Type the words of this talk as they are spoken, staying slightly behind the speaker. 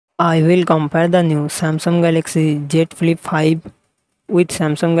I will compare the new Samsung Galaxy Z Flip 5 with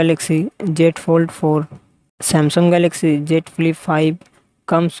Samsung Galaxy Z Fold 4. Samsung Galaxy Z Flip 5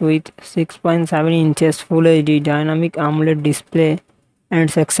 comes with 6.7 inches Full HD dynamic AMOLED display and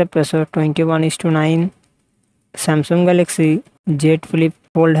its aspect ratio 21:9. Samsung Galaxy Z Flip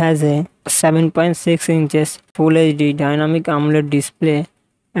Fold has a 7.6 inches Full HD dynamic AMOLED display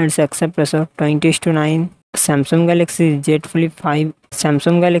and its aspect ratio 20:9. Samsung Galaxy Z Flip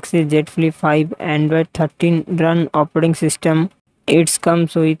 5 Android 13 run operating system. It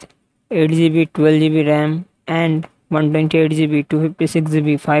comes with 8GB 12GB RAM and 128GB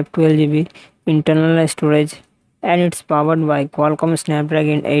 256GB 512GB internal storage, and it's powered by Qualcomm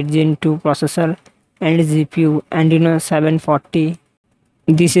Snapdragon 8 Gen 2 processor and GPU Adreno 740.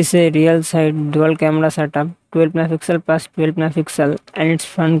 This is a real side dual camera setup, 12 megapixel plus 12 megapixel, and its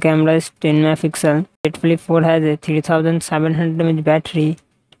front camera is 10 megapixel. Z Flip 4 has a 3700 mAh battery,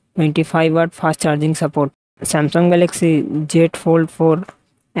 25W fast charging support. Samsung Galaxy Z Fold 4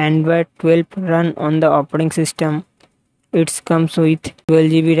 Android 12 run on the operating system. It comes with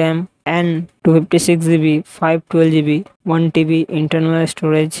 12GB RAM and 256GB 512GB 1TB internal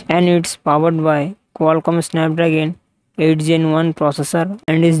storage, and it's powered by Qualcomm Snapdragon 8 Gen 1 processor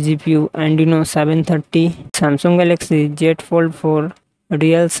and its GPU Adreno 730. Samsung Galaxy Z Fold 4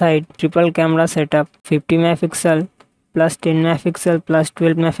 real side triple camera setup, 50 megapixel plus 10 megapixel plus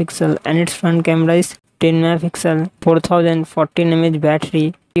 12 megapixel, and its front camera is 10 megapixel, 4014 mAh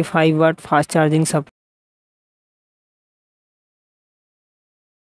battery, 5W fast charging support.